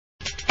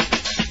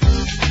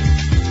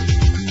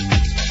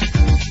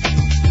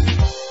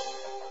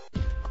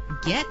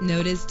get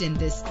noticed in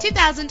this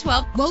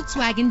 2012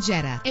 Volkswagen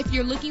Jetta. If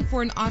you're looking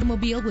for an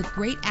automobile with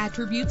great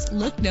attributes,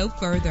 look no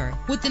further.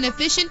 With an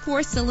efficient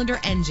 4-cylinder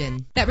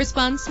engine that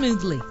responds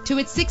smoothly to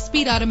its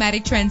 6-speed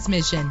automatic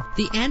transmission,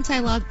 the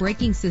anti-lock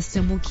braking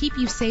system will keep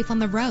you safe on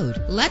the road.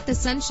 Let the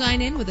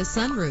sunshine in with a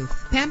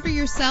sunroof. Pamper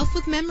yourself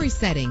with memory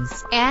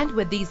settings. And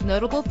with these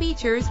notable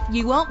features,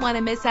 you won't want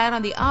to miss out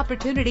on the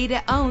opportunity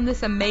to own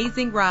this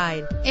amazing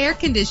ride. Air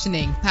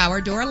conditioning,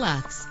 power door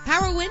locks,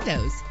 power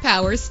windows,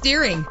 power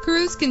steering,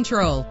 cruise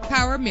control,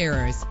 power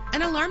mirrors,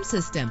 an alarm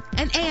system,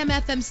 an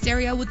AM/FM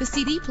stereo with a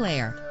CD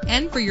player.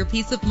 And for your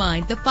peace of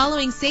mind, the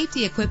following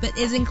safety equipment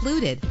is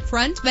included: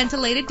 front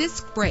ventilated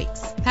disc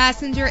brakes,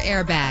 passenger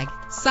airbag,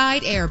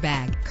 side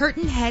airbag,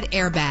 curtain head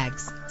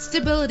airbags,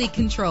 stability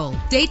control,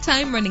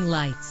 daytime running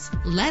lights.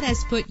 Let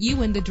us put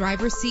you in the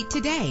driver's seat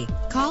today.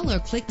 Call or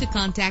click to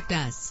contact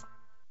us.